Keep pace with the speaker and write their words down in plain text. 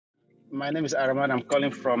My name is Araman. I'm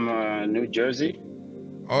calling from New Jersey.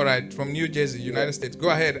 All right, from New Jersey, United States. Go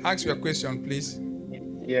ahead, ask your question, please.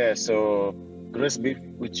 Yeah, so grace be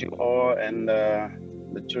with you all and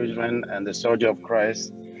the children and the soldier of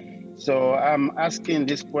Christ. So I'm asking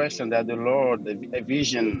this question that the Lord, a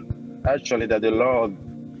vision actually that the Lord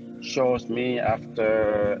shows me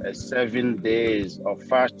after 7 days of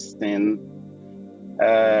fasting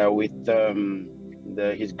with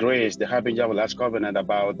His grace, the Harbinger of Last Covenant,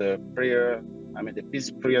 about the prayer, the peace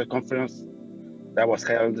prayer conference that was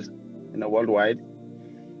held worldwide.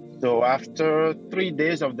 So after 3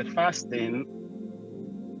 days of the fasting,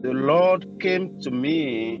 the Lord came to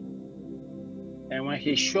me, and when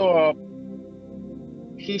He showed up,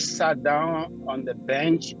 He sat down on the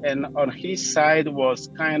bench, and on His side was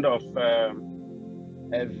kind of I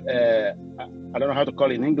don't know how to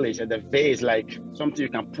call it in English, the vase, like something you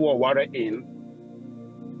can pour water in.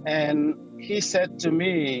 And He said to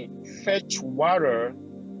me, fetch water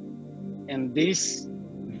in this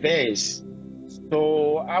vase.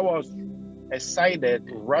 So I was excited,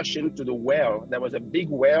 rushing to the well. There was a big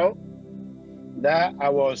well that I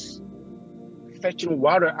was fetching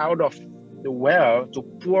water out of the well to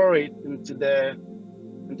pour it into the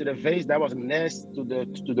vase that was next to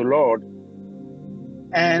the Lord.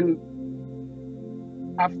 And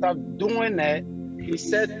after doing it, He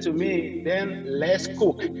said to me, then let's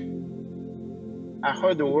cook. I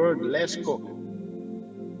heard the word, let's cook.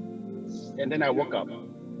 And then I woke up.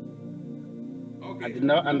 Okay. I did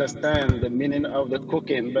not understand the meaning of the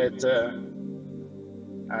cooking, but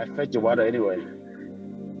I fetched the water anyway.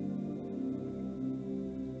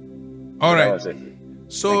 All right.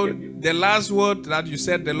 So the last word that you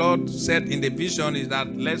said, the Lord said in the vision, is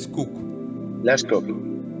that let's cook. Let's cook.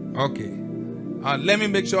 Okay. Let me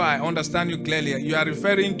make sure I understand you clearly. You are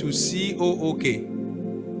referring to C-O-O-K.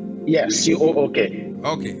 Yes, C-O-O-K.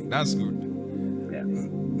 Okay, that's good. Yeah.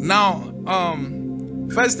 Now,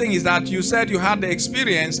 first thing is that you said you had the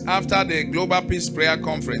experience after the Global Peace Prayer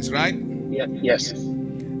Conference, right? Yeah, yes.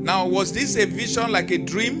 Now, was this a vision like a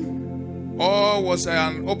dream, or was it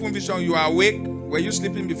an open vision? You were awake? Were you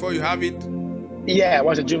sleeping before you have it? Yeah, I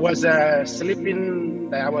was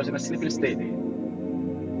sleeping. I was in a sleeping state.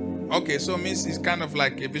 Okay, so it means it's kind of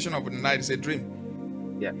like a vision of the night. It's a dream.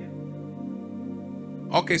 Yeah.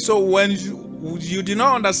 Okay, so when you did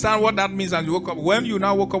not understand what that means and you woke up, when you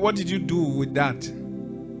now woke up, what did you do with that?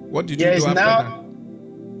 What did you do after that?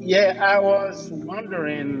 Yeah, I was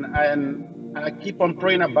wondering, and I keep on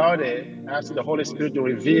praying about it, asking the Holy Spirit to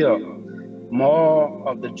reveal more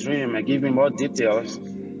of the dream and give me more details.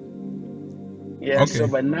 Yeah, okay. So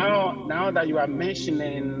but now that you are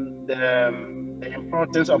mentioning the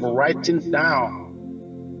importance of writing down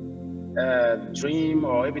dream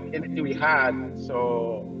or anything we had,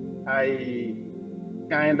 so I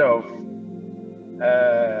kind of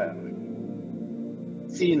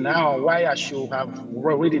see now why I should have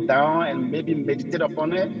written it down and maybe meditate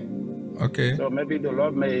upon it. Okay. So maybe the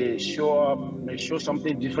Lord may show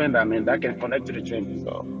something different. That can connect to the dream.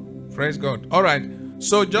 So praise God. All right.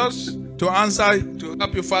 So just to answer, to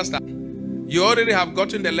help you faster, you already have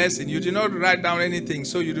gotten the lesson. You did not write down anything,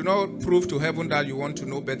 so you do not prove to heaven that you want to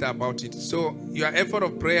know better about it. So your effort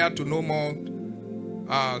of prayer to know more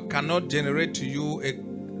cannot generate to you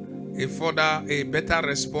a better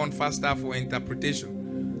response faster for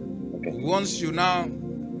interpretation. Okay. Once you now,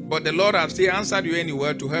 but the Lord has still answered you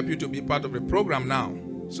anywhere to help you to be part of the program now.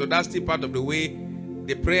 So that's still part of the way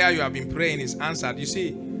the prayer you have been praying is answered. You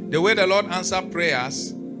see, the way the Lord answers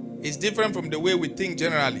prayers is different from the way we think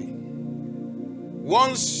generally.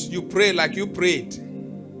 Once you pray like you prayed,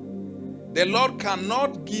 the Lord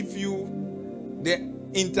cannot give you the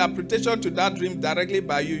interpretation to that dream directly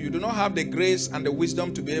by you. You do not have the grace and the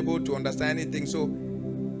wisdom to be able to understand anything. So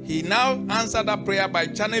He now answered that prayer by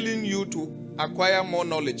channeling you to acquire more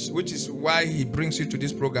knowledge, which is why He brings you to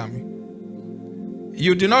this program.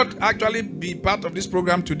 You did not actually be part of this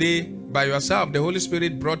program today by yourself. The Holy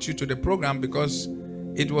Spirit brought you to the program because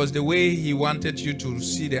it was the way He wanted you to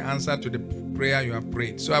see the answer to the prayer you have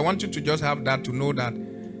prayed. So I want you to just have that, to know that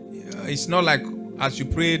it's not like as you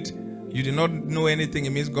prayed, you did not know anything.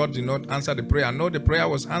 It means God did not answer the prayer. No, the prayer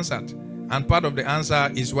was answered. And part of the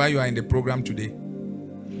answer is why you are in the program today.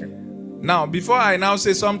 Now, before I now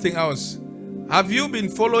say something else, have you been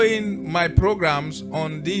following my programs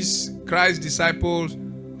on this Christ Disciples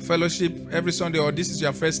Fellowship every Sunday, or this is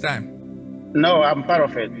your first time? No, I'm part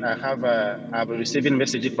of it. I've been receiving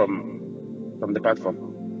messages from the platform.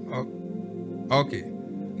 Okay.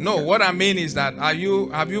 No, what I mean is that have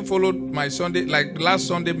you followed my Sunday, like last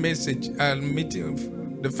Sunday message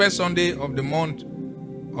meeting, the first Sunday of the month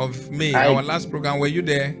of May, our last program? Were you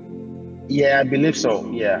there? Yeah, I believe so.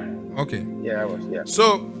 Yeah. Okay. Yeah, I was. Yeah.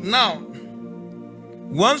 So now,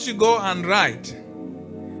 once you go and write,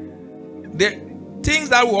 the things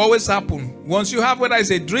that will always happen, once you have, whether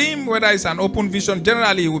it's a dream, whether it's an open vision,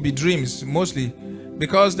 generally it will be dreams mostly,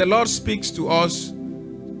 because the Lord speaks to us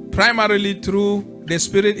primarily through the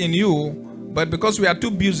Spirit in you, but because we are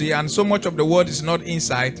too busy and so much of the word is not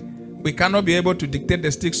inside, we cannot be able to dictate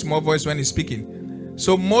the still small voice when he's speaking.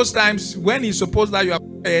 So most times when he supposes that you are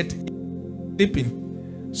quiet,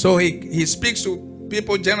 sleeping. So he speaks to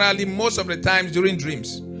people generally most of the times during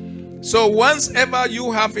dreams. So once ever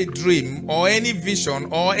you have a dream or any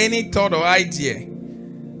vision or any thought or idea,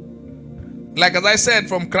 like as I said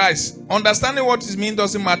from Christ, understanding what it means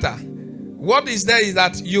doesn't matter. What is there is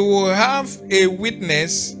that you will have a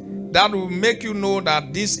witness that will make you know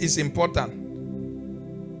that this is important.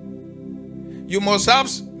 You must have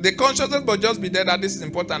the consciousness, but just be there that this is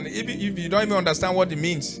important, even if you don't even understand what it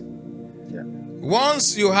means. Yeah.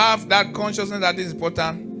 Once you have that consciousness that is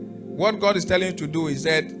important, what God is telling you to do is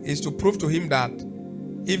to prove to him that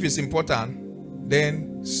if it's important,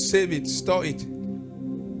 then save it, store it.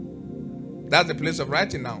 That's the place of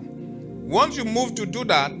writing now. Once you move to do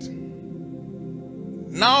that,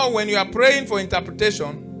 now when you are praying for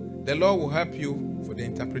interpretation, the Lord will help you for the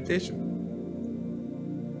interpretation.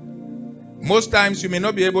 Most times you may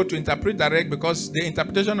not be able to interpret direct because the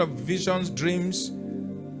interpretation of visions, dreams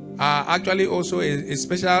are actually also a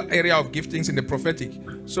special area of giftings in the prophetic.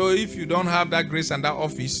 So if you don't have that grace and that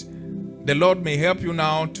office, the Lord may help you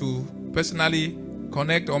now to personally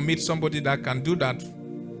connect or meet somebody that can do that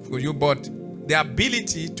for you. But the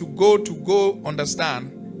ability to go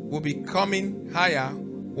understand will be coming higher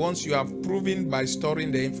once you have proven by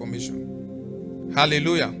storing the information.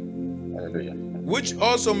 Hallelujah. Hallelujah. Which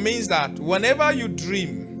also means that whenever you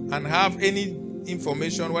dream and have any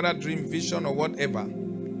information, whether dream, vision, or whatever,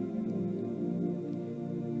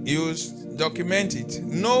 you document it.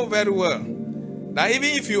 Know very well that even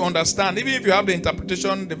if you understand, even if you have the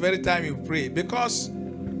interpretation the very time you pray, because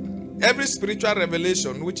every spiritual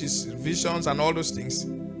revelation, which is visions and all those things,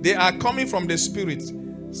 they are coming from the Spirit.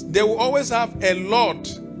 They will always have a lot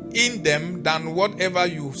in them than whatever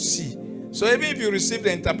you see. So even if you receive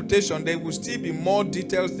the interpretation, there will still be more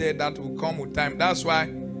details there that will come with time. That's why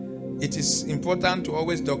it is important to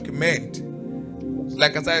always document.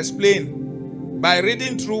 Like as I explained, by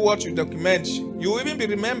reading through what you document, you will even be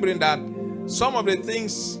remembering that some of the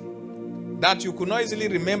things that you could not easily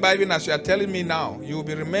remember, even as you are telling me now, you will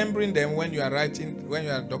be remembering them when you are writing, when you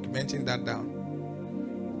are documenting that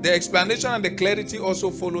down. The explanation and the clarity also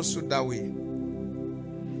follow suit that way.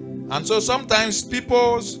 And so sometimes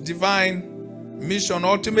people's divine mission,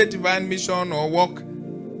 ultimate divine mission or work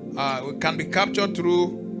can be captured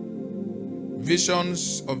through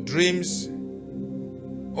visions of dreams,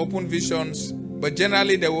 open visions, but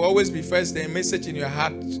generally there will always be first a message in your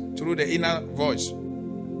heart through the inner voice.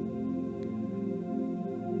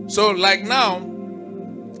 So like now,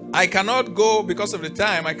 I cannot go, because of the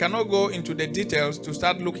time, I cannot go into the details to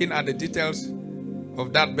start looking at the details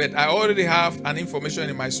of that, but I already have an information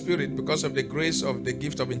in my spirit because of the grace of the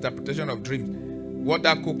gift of interpretation of dreams, what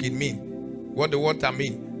that cooking mean, what the water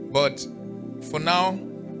mean. But for now,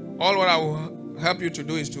 all what I will help you to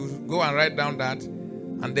do is to go and write down that,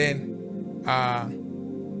 and then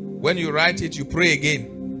when you write it, you pray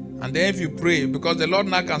again. And then if you pray, because the Lord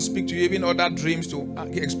now can speak to you even other dreams to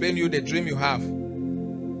explain to you the dream you have.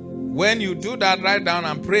 When you do that, write down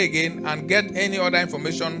and pray again and get any other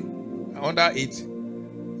information under it.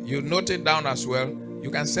 You note it down as well. You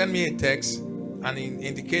can send me a text and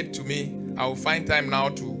indicate to me. I will find time now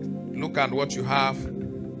to look at what you have,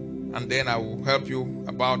 and then I will help you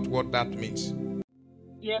about what that means.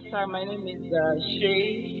 Yes, sir. My name is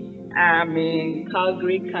Shay. I'm in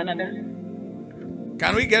Calgary, Canada.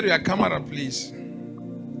 Can we get your camera, please?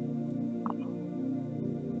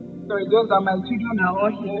 Sorry, just that my children are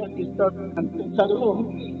all here disturbing and at home.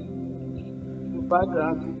 The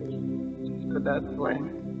background. So that's why.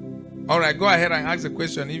 All right, go ahead and ask the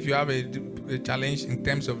question if you have a challenge in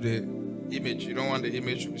terms of the image. You don't want the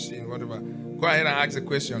image to be seen, whatever. Go ahead and ask the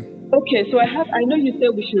question. Okay, so I know you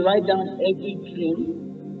said we should write down every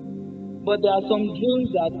dream, but there are some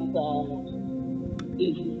dreams that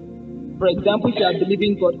for example, if you are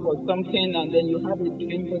believing God for something and then you have a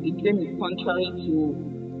dream, but the dream is contrary to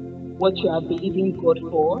what you are believing God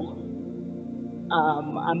for,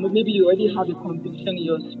 and maybe you already have a conviction in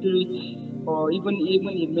your spirit, or even a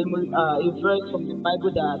memory, a verse from the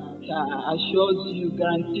Bible that assures you,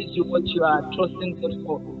 guarantees you what you are trusting God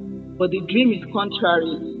for, but the dream is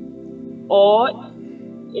contrary. Or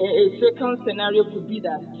a second scenario could be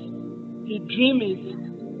that the dream is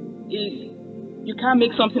is you can't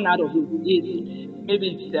make something out of it.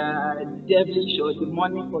 Maybe it's devilish or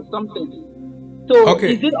demonic or something. So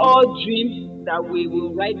Okay. is it all dreams that we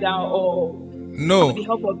will write down, or No. with the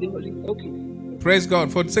help of the Holy? Okay. Praise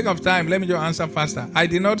God. For the sake of time, let me just answer faster. I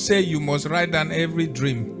did not say you must write down every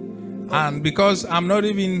dream. And because I'm not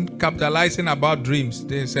even capitalizing about dreams,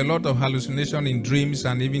 there's a lot of hallucination in dreams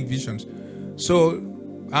and even visions. So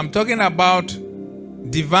I'm talking about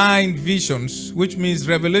divine visions, which means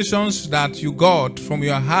revelations that you got from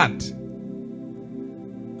your heart.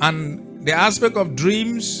 And the aspect of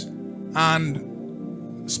dreams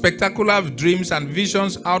and spectacular dreams and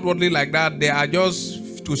visions outwardly like that, they are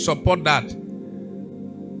just to support that.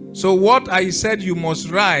 So what I said you must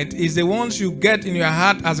write is the ones you get in your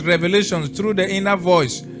heart as revelations through the inner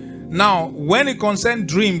voice. Now, when it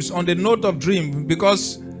concerns dreams, on the note of dream,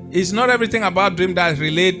 because it's not everything about dream that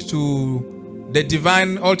relates to the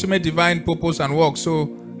divine, ultimate divine purpose and work. So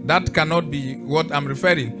that cannot be what I'm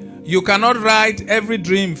referring. You cannot write every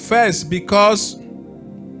dream first because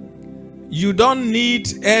you don't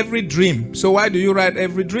need every dream. So why do you write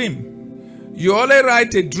every dream? You only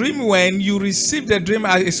write a dream when you receive the dream.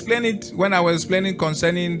 I explained it when I was explaining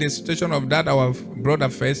concerning the situation of that our brother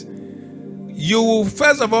first. You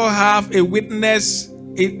first of all have a witness,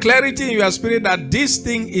 a clarity in your spirit that this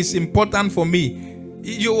thing is important for me.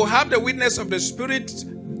 You have the witness of the Spirit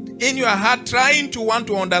in your heart trying to want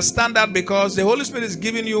to understand that, because the Holy Spirit is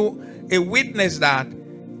giving you a witness that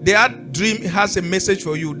that dream has a message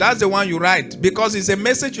for you. That's the one you write, because it's a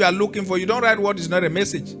message you are looking for. You don't write what is not a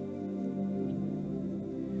message.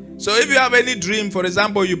 So if you have any dream, for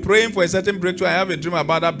example, you're praying for a certain breakthrough, I have a dream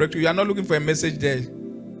about that breakthrough, you are not looking for a message there.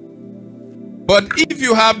 But if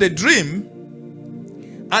you have the dream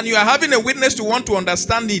and you are having a witness to want to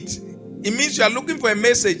understand it, it means you are looking for a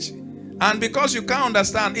message. And because you can't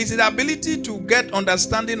understand, it's the ability to get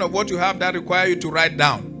understanding of what you have that require you to write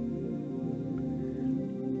down.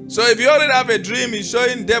 So if you already have a dream, it's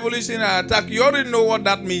showing devilish in an attack, you already know what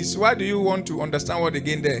that means. Why do you want to understand what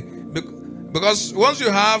again there? Because once you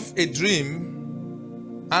have a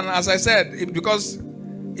dream, and as I said, because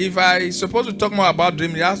if I supposed to talk more about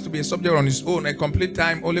dream, it has to be a subject on its own, a complete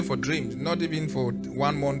time only for dreams, not even for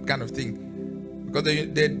 1 month kind of thing. Because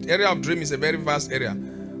the area of dream is a very vast area.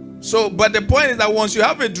 So, but the point is that once you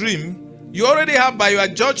have a dream, you already have by your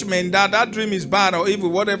judgment that that dream is bad or evil,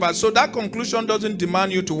 whatever. So that conclusion doesn't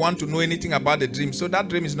demand you to want to know anything about the dream. So that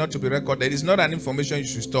dream is not to be recorded. It's not an information you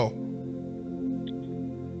should store.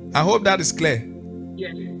 I hope that is clear.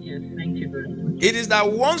 Yes, thank you very much. It is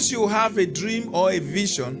that once you have a dream or a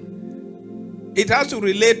vision, it has to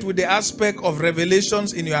relate with the aspect of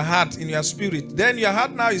revelations in your heart, in your spirit. Then your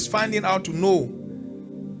heart now is finding out to know.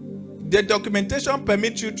 The documentation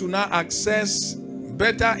permits you to now access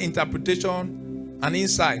better interpretation and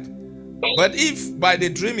insight. But if by the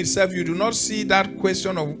dream itself you do not see that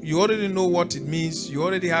question of, you already know what it means, you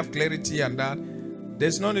already have clarity and that,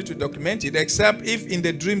 there's no need to document it, except if in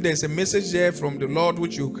the dream there's a message there from the Lord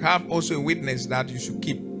which you have also a witness that you should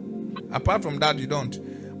keep. Apart from that, you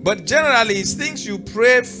don't. But generally, it's things you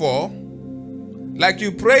pray for, like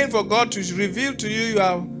you praying for God to reveal to you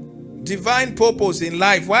your divine purpose in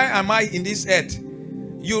life. Why am I in this earth?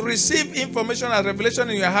 You receive information as revelation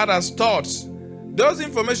in your heart as thoughts. Those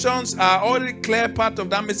informations are already clear part of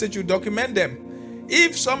that message, you document them.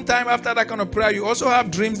 If sometime after that kind of prayer, you also have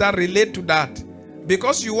dreams that relate to that,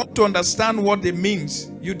 because you want to understand what it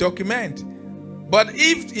means, you document. But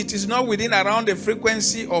if it is not within around the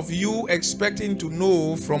frequency of you expecting to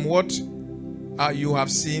know from what you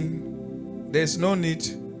have seen, there's no need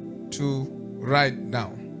to write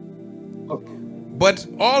down. Okay. But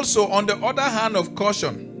also, on the other hand of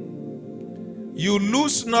caution, you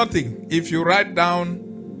lose nothing if you write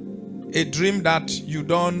down a dream that you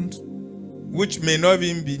don't, which may not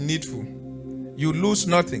even be needful. You lose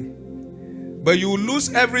nothing. But you will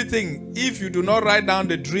lose everything if you do not write down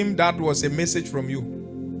the dream that was a message from you.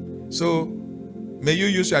 So, may you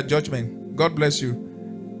use your judgment. God bless you.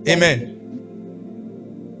 Amen.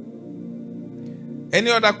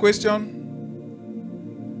 Any other question?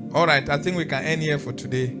 All right, I think we can end here for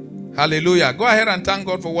today. Hallelujah. Go ahead and thank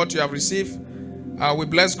God for what you have received. We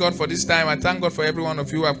bless God for this time. I thank God for every one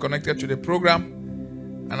of you who have connected to the program.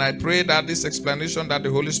 And I pray that this explanation that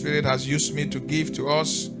the Holy Spirit has used me to give to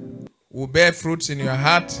us will bear fruits in your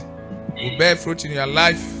heart, will bear fruit in your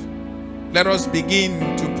life. Let us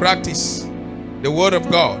begin to practice the word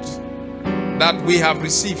of God that we have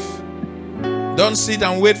received. Don't sit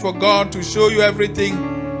and wait for God to show you everything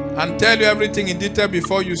and tell you everything in detail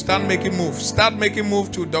before you start making moves. Start making moves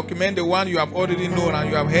to document the one you have already known and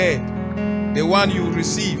you have heard, the one you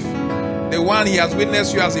receive. the one he has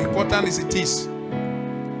witnessed you as important as it is.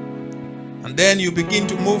 And then you begin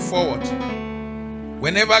to move forward.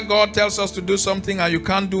 Whenever God tells us to do something and you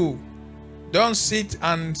can't do, don't sit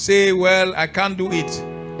and say, well, I can't do it.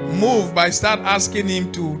 Move by start asking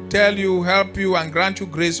him to tell you, help you, and grant you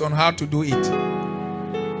grace on how to do it.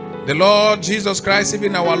 The Lord Jesus Christ,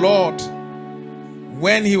 even our Lord,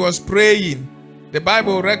 when he was praying, the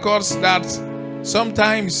Bible records that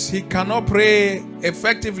sometimes he cannot pray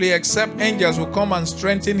effectively except angels will come and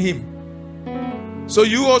strengthen him. So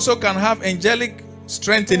you also can have angelic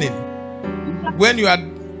strengthening. When you are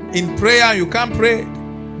in prayer, you can't pray.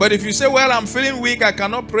 But if you say, well, I'm feeling weak, I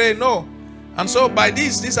cannot pray, no. And so by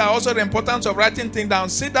this, these are also the importance of writing things down.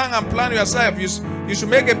 Sit down and plan yourself. You should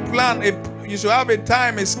make a plan. You should have a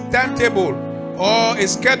timetable or a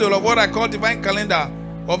schedule of what I call divine calendar.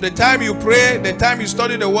 Of the time you pray, the time you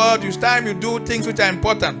study the word, the time you do things which are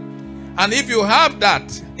important. And if you have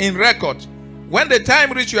that in record, when the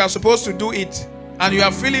time reaches you are supposed to do it, and you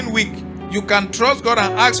are feeling weak, you can trust God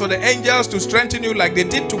and ask for the angels to strengthen you like they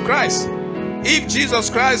did to Christ. If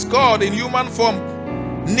Jesus Christ, God in human form,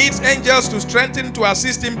 needs angels to strengthen, to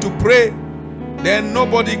assist him to pray, then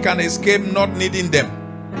nobody can escape not needing them.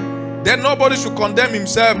 Then nobody should condemn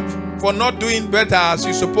himself for not doing better as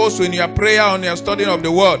you're supposed to in your prayer or in your studying of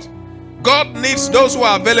the word. God needs those who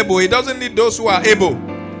are available. He doesn't need those who are able.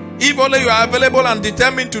 If only you are available and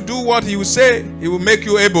determined to do what he will say, he will make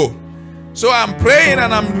you able. So I'm praying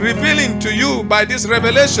and I'm revealing to you by this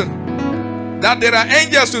revelation that there are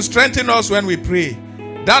angels to strengthen us when we pray.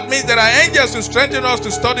 That means there are angels to strengthen us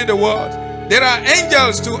to study the word. There are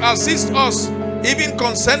angels to assist us even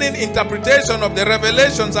concerning interpretation of the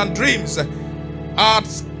revelations and dreams.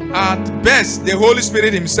 At best, the Holy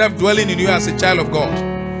Spirit himself dwelling in you as a child of God.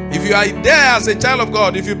 If you are there as a child of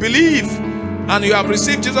God, if you believe and you have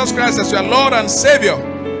received Jesus Christ as your Lord and Savior,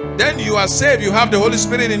 then you are saved. You have the Holy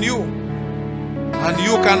Spirit in you. And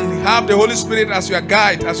you can have the Holy Spirit as your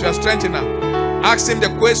guide, as your strengthener. Ask him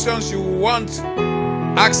the questions you want.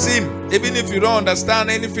 Ask him, even if you don't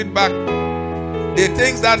understand any feedback. The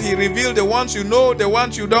things that he revealed, the ones you know, the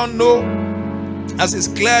ones you don't know. As it's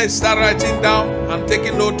clear, start writing down and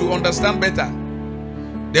taking note to understand better.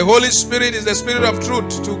 The Holy Spirit is the Spirit of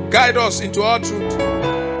truth to guide us into all truth.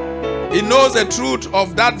 He knows the truth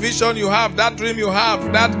of that vision you have, that dream you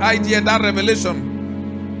have, that idea, that revelation.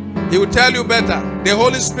 He will tell you better. The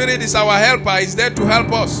Holy Spirit is our helper. He's there to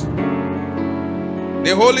help us.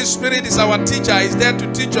 The Holy Spirit is our teacher. He's there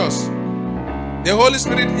to teach us. The Holy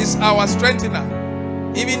Spirit is our strengthener.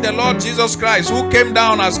 Even the Lord Jesus Christ, who came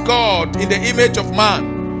down as God in the image of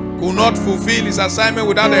man, could not fulfill his assignment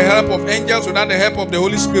without the help of angels, without the help of the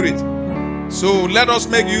Holy Spirit. So let us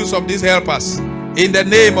make use of these helpers in the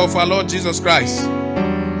name of our Lord Jesus Christ.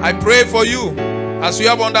 I pray for you as you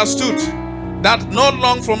have understood that not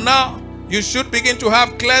long from now, you should begin to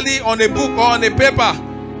have clearly on a book or on a paper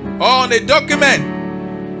or on a document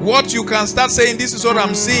what you can start saying, this is what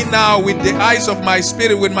I'm seeing now with the eyes of my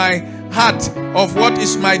spirit, with my heart of what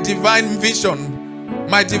is my divine vision,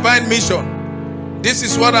 my divine mission. This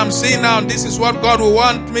is what I'm seeing now. This is what God will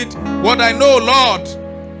want me to, what I know,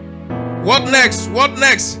 Lord. What next? What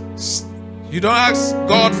next? You don't ask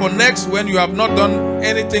God for next when you have not done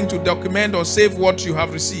anything to document or save what you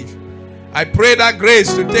have received. I pray that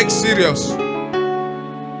grace to take serious.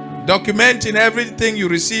 Documenting everything you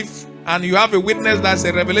receive, and you have a witness that's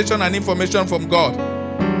a revelation and information from God.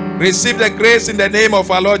 Receive the grace in the name of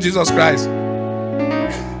our Lord Jesus Christ.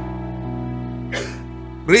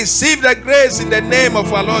 Receive the grace in the name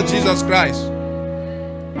of our Lord Jesus Christ.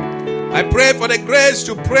 I pray for the grace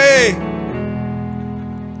to pray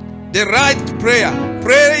the right prayer,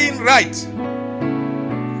 praying right.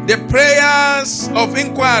 The prayers of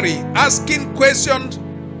inquiry, asking questions,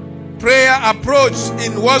 prayer approach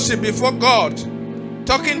in worship before God.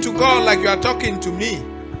 Talking to God like you are talking to me,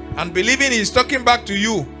 and believing He's talking back to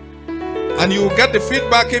you, and you will get the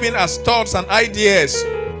feedback even as thoughts and ideas.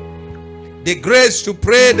 The grace to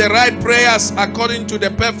pray the right prayers according to the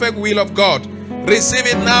perfect will of God. Receive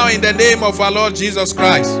it now in the name of our Lord Jesus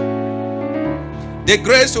Christ. The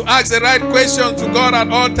grace to ask the right questions to God at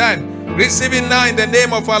all times. Receive it now in the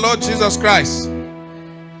name of our Lord Jesus Christ.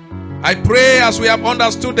 I pray as we have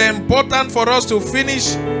understood the importance for us to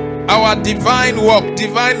finish our divine work,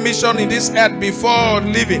 divine mission in this earth before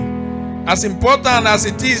living, as important as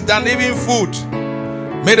it is than even food.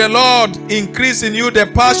 May the Lord increase in you the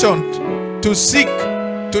passion to seek,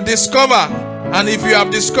 to discover, and if you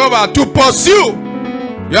have discovered, to pursue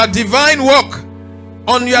your divine work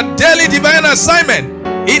on your daily divine assignment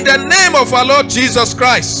in the name of our Lord Jesus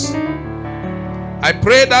Christ. I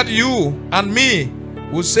pray that you and me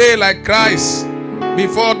will say like Christ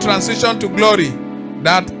before transition to glory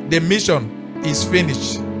that the mission is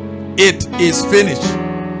finished. It is finished.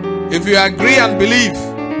 If you agree and believe,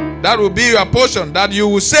 that will be your portion, that you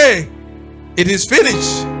will say it is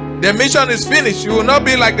finished. The mission is finished. You will not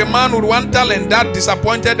be like the man with one talent that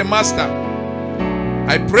disappointed the master.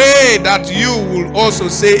 I pray that you will also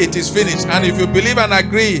say it is finished. And if you believe and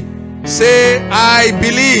agree, say, I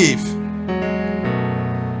believe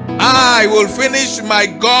I will finish my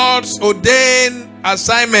God's ordained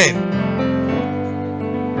assignment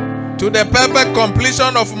to the perfect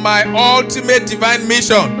completion of my ultimate divine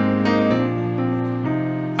mission.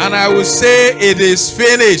 And I will say it is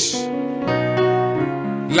finished,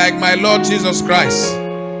 like my Lord Jesus Christ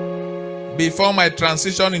before my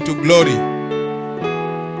transition into glory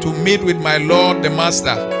to meet with my Lord the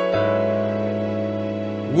Master,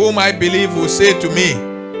 whom I believe will say to me,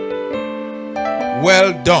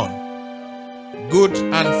 well done, good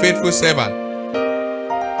and faithful servant.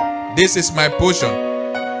 This is my portion.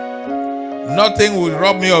 Nothing will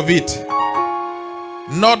rob me of it.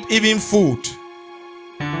 Not even food.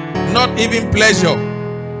 Not even pleasure.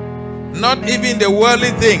 Not even the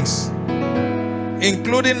worldly things,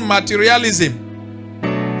 including materialism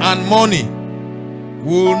and money,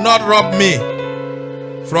 will not rob me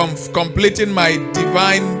from completing my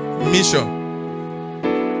divine mission.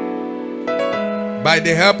 By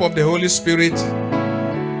the help of the Holy Spirit,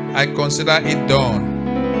 I consider it done.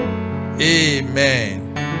 Amen.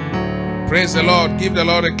 Praise the Lord. Give the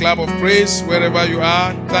Lord a clap of praise wherever you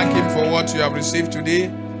are. Thank Him for what you have received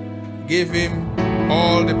today. Give Him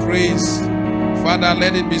all the praise. Father,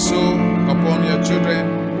 let it be so upon your children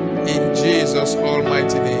in Jesus'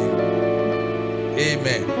 almighty name.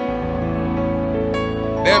 Amen.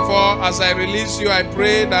 Therefore, as I release you, I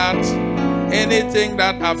pray that anything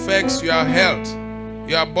that affects your health,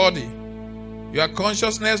 your body, your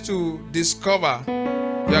consciousness to discover,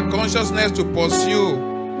 your consciousness to pursue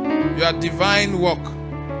your divine work,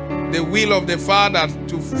 the will of the Father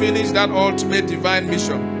to finish that ultimate divine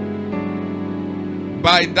mission.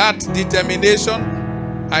 By that determination,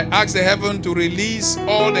 I ask the heaven to release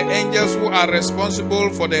all the angels who are responsible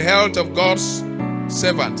for the health of God's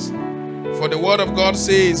servants. For the word of God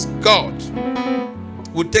says, God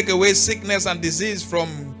will take away sickness and disease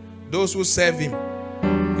from those who serve Him.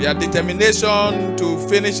 Your determination to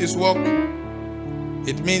finish His work,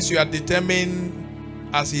 it means you are determined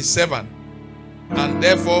as His servant. And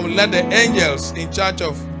therefore, let the angels in charge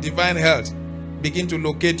of divine health begin to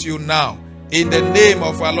locate you now. In the name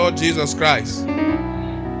of our Lord Jesus Christ.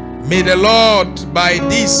 May the Lord by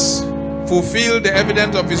this fulfill the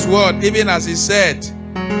evidence of His word, even as He said,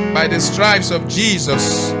 by the stripes of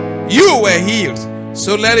Jesus, you were healed.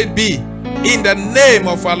 So let it be in the name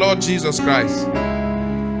of our Lord Jesus Christ.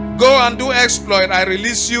 Go and do exploit. I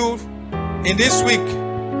release you in this week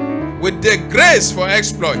with the grace for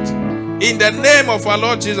exploit. In the name of our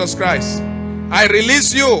Lord Jesus Christ, I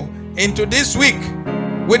release you into this week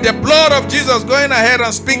with the blood of Jesus going ahead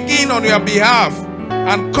and speaking on your behalf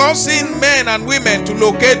and causing men and women to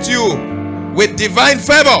locate you with divine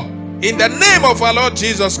favor in the name of our Lord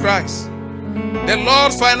Jesus Christ. The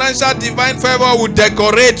Lord's financial divine favor will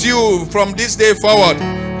decorate you from this day forward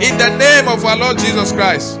in the name of our Lord Jesus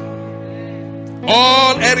Christ.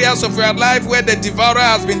 All areas of your life where the devourer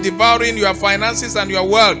has been devouring your finances and your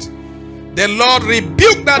wealth, the Lord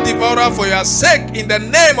rebuke that devourer for your sake in the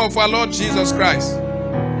name of our Lord Jesus Christ.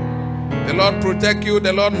 The Lord protect you.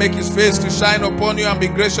 The Lord make His face to shine upon you and be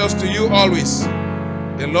gracious to you always.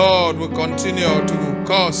 The Lord will continue to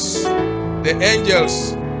cause the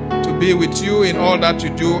angels to be with you in all that you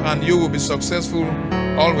do, and you will be successful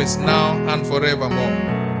always, now and forevermore.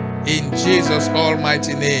 In Jesus'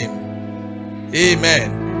 almighty name.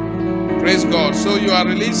 Amen. Praise God. So you are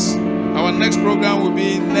released. Our next program will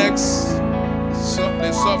be the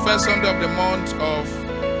first Sunday of the month of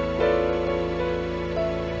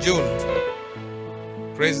June.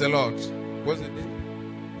 Praise the Lord. What's the date?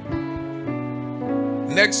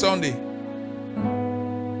 Next Sunday,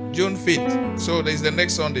 June 5th. So there is the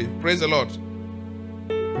next Sunday. Praise the Lord.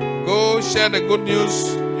 Go share the good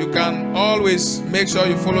news. You can always make sure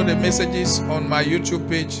you follow the messages on my YouTube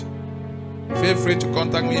page. Feel free to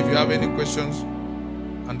contact me if you have any questions.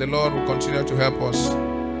 And the Lord will continue to help us.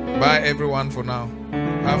 Bye everyone for now.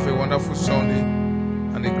 Have a wonderful Sunday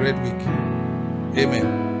and a great week.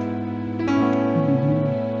 Amen.